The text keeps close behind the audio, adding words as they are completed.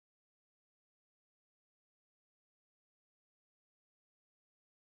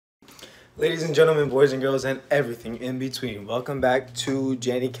Ladies and gentlemen, boys and girls, and everything in between, welcome back to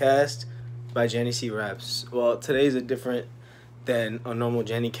JannyCast by Janny C Raps. Well, today's a different than a normal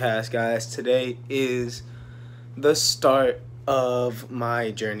JannyCast, guys. Today is the start of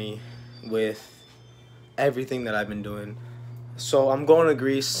my journey with everything that I've been doing. So I'm going to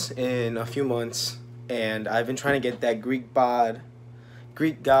Greece in a few months, and I've been trying to get that Greek god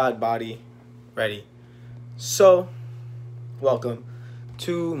body ready. So, welcome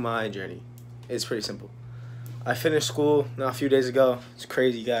to my journey. It's pretty simple. I finished school now a few days ago. It's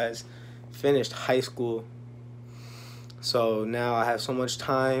crazy, guys. Finished high school. So now I have so much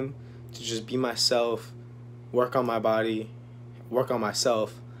time to just be myself, work on my body, work on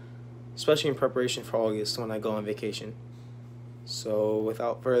myself, especially in preparation for August when I go on vacation. So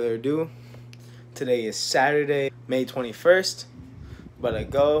without further ado, today is Saturday, May 21st. But I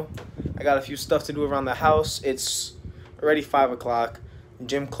got a few stuff to do around the house. It's already 5 o'clock.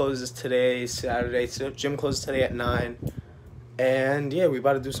 Gym closes today, Saturday. Gym closes today at 9. And yeah, we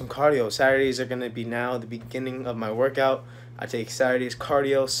about to do some cardio. Saturdays are going to be now the beginning of my workout. I take Saturdays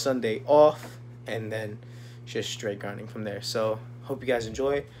cardio, Sunday off, and then just straight grinding from there. So hope you guys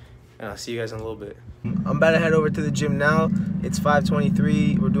enjoy, and I'll see you guys in a little bit. I'm about to head over to the gym now. It's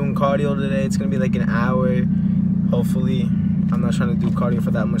 5:23. We're doing cardio today. It's going to be like an hour, hopefully. I'm not trying to do cardio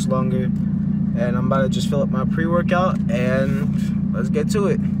for that much longer. And I'm about to just fill up my pre-workout and let's get to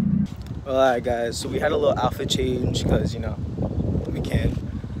it. Alright guys, so we had a little outfit change because, you know, we can.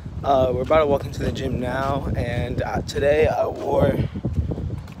 We're about to walk into the gym now, and today I wore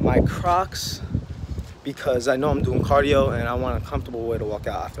my Crocs because I know I'm doing cardio and I want a comfortable way to walk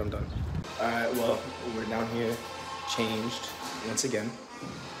out after I'm done. Alright, well, we're down here, changed once again,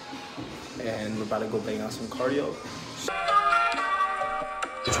 and we're about to go bang out some cardio.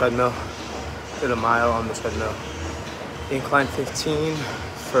 The treadmill, did a mile on the treadmill. Incline 15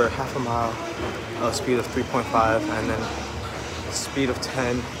 for half a mile, a speed of 3.5, and then speed of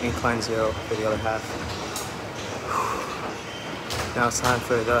 10, incline 0 for the other half. Now it's time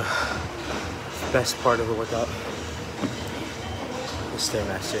for the best part of the workout, the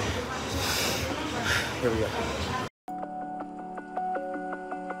Stairmaster. Here we go.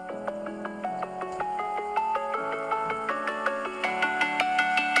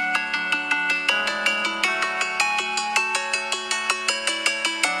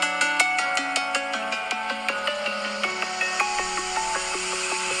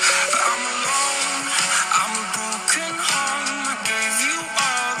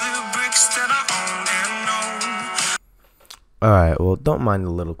 Alright, well, don't mind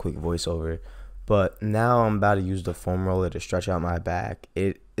the little quick voiceover, but now I'm about to use the foam roller to stretch out my back.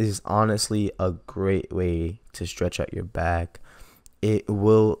 It is honestly a great way to stretch out your back. It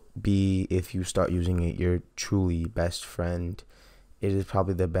will be, if you start using it, your truly best friend. It is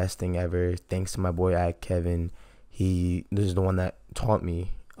probably the best thing ever. Thanks to my boy Kevin. This is the one that taught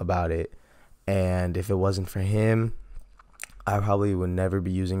me about it. And if it wasn't for him, I probably would never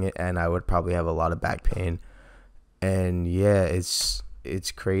be using it, and I would probably have a lot of back pain. And yeah, it's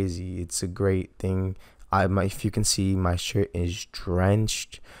crazy. It's a great thing. If you can see, my shirt is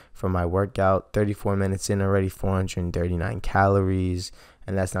drenched from my workout. 34 minutes in already, 439 calories,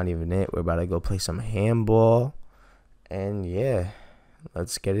 and that's not even it. We're about to go play some handball, and yeah,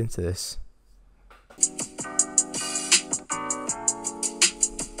 let's get into this.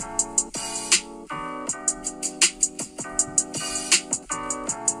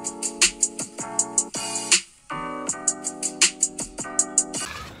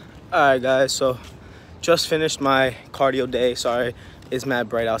 Alright guys, so just finished my cardio day. Sorry, it's mad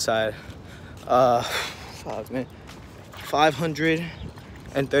bright outside.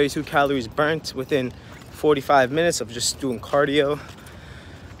 532 calories burnt within 45 minutes of just doing cardio.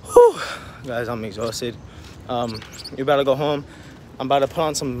 Whew. Guys, I'm exhausted. You're about to go home. I'm about to put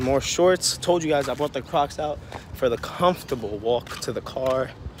on some more shorts. Told you guys I brought the Crocs out for the comfortable walk to the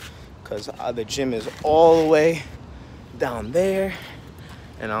car, because the gym is all the way down there,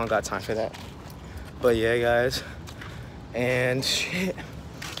 and I don't got time for that. But yeah, guys, and shit,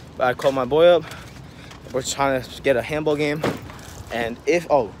 I called my boy up. We're trying to get a handball game, and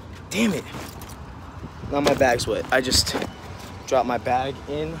oh, damn it, now my bag's wet. I just dropped my bag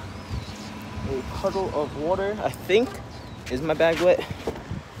in a puddle of water. I think, is my bag wet?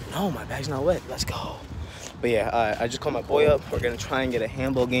 No, my bag's not wet. Let's go. But yeah, I just called my boy up. We're gonna try and get a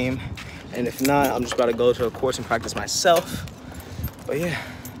handball game, and if not, I'm just about to go to a course and practice myself. But yeah,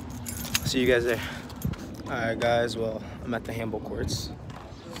 see you guys there. Alright guys, well, I'm at the handball courts,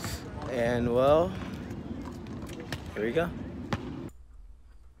 and well, here we go.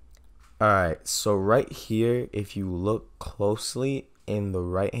 Alright, so right here, if you look closely in the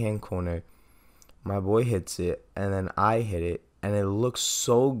right-hand corner. My boy hits it, and then I hit it, and it looks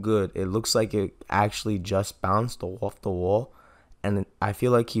so good. It looks like it actually just bounced off the wall, and I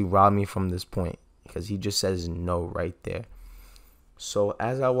feel like he robbed me from this point because he just says no right there. So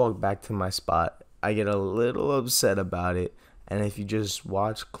as I walk back to my spot, I get a little upset about it, and if you just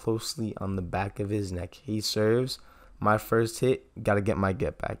watch closely on the back of his neck, he serves. My first hit, gotta get my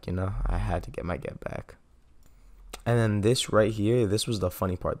get back, I had to get my get back. And then this right here, this was the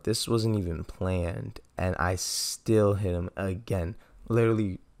funny part. This wasn't even planned, and I still hit him again.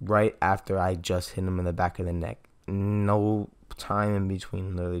 Literally right after I just hit him in the back of the neck. No time in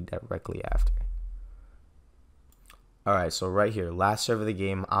between, literally directly after. Alright, so right here, last serve of the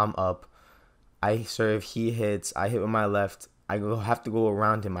game, I'm up. I serve, he hits, I hit with my left. I have to go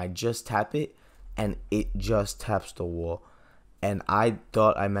around him. I just tap it, and it just taps the wall. And I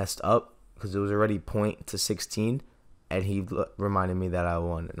thought I messed up because it was already point to 16, and he reminded me that I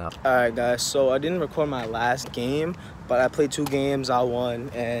won. Alright guys, so I didn't record my last game, but I played 2 games, I won,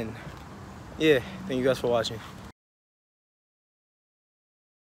 and yeah, thank you guys for watching.